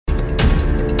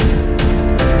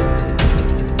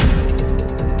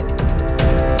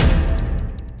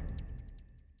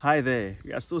Hi there,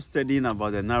 we are still studying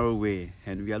about the narrow way,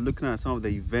 and we are looking at some of the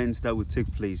events that will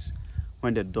take place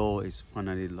when the door is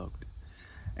finally locked.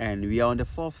 And we are on the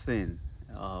fourth thing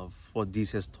of what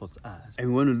Jesus taught us. And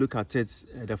we want to look at it,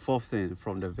 the fourth thing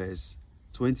from the verse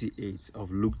 28 of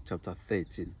Luke chapter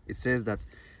 13. It says that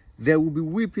there will be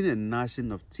weeping and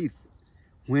gnashing of teeth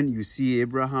when you see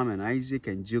Abraham and Isaac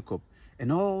and Jacob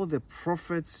and all the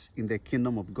prophets in the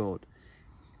kingdom of God,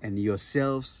 and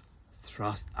yourselves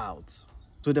thrust out.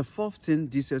 So the fourth thing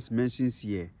Jesus mentions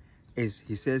here is,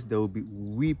 he says there will be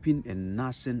weeping and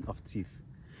gnashing of teeth.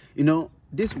 You know,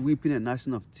 this weeping and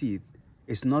gnashing of teeth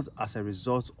is not as a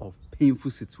result of painful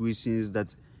situations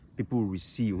that people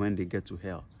receive when they get to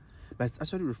hell, but it's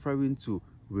actually referring to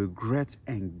regret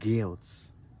and guilt.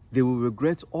 They will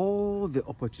regret all the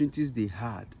opportunities they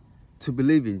had to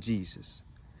believe in Jesus.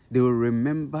 They will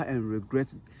remember and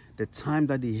regret the time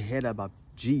that they heard about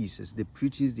Jesus, the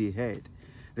preachings they heard,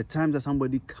 the time that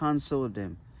somebody canceled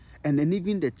them, and then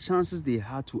even the chances they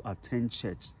had to attend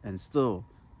church and still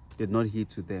did not heed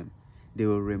to them. They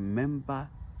will remember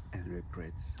and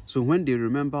regret. So when they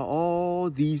remember all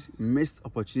these missed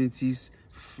opportunities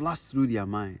flash through their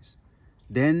minds,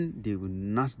 then they will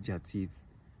gnash their teeth,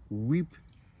 weep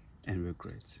and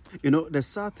regret. You know, the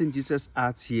sad thing Jesus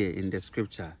adds here in the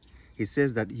scripture, he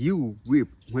says that you will weep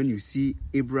when you see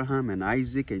Abraham and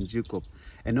Isaac and Jacob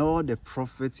and all the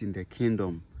prophets in the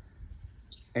kingdom,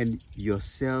 and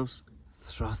yourselves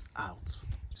thrust out.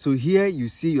 So here you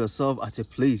see yourself at a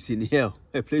place in hell,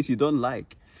 a place you don't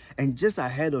like. And just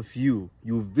ahead of you,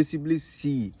 you visibly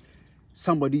see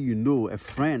somebody you know, a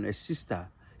friend, a sister,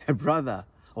 a brother,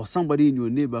 or somebody in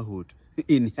your neighborhood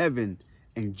in heaven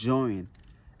enjoying.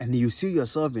 And you see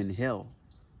yourself in hell.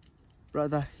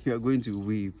 Brother, you are going to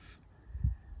weep.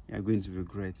 You are going to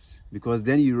regret, because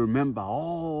then you remember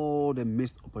all the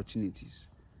missed opportunities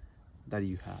that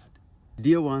you had.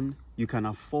 Dear one, you can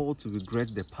afford to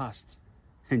regret the past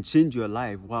and change your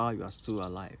life while you are still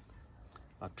alive.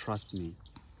 But trust me,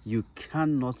 you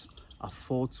cannot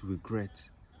afford to regret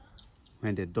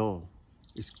when the door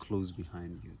is closed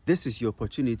behind you. This is your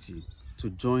opportunity to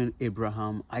join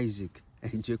Abraham, Isaac,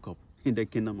 and Jacob in the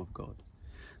kingdom of God.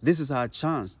 This is our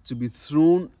chance to be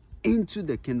thrown into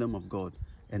the kingdom of God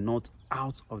and not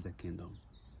out of the kingdom.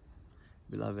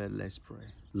 Beloved, let's pray.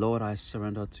 Lord, I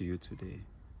surrender to you today.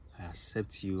 I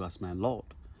accept you as my Lord.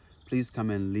 Please come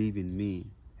and live in me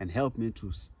and help me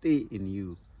to stay in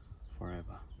you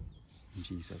forever. In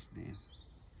Jesus' name,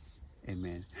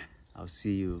 amen. I'll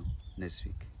see you next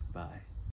week. Bye.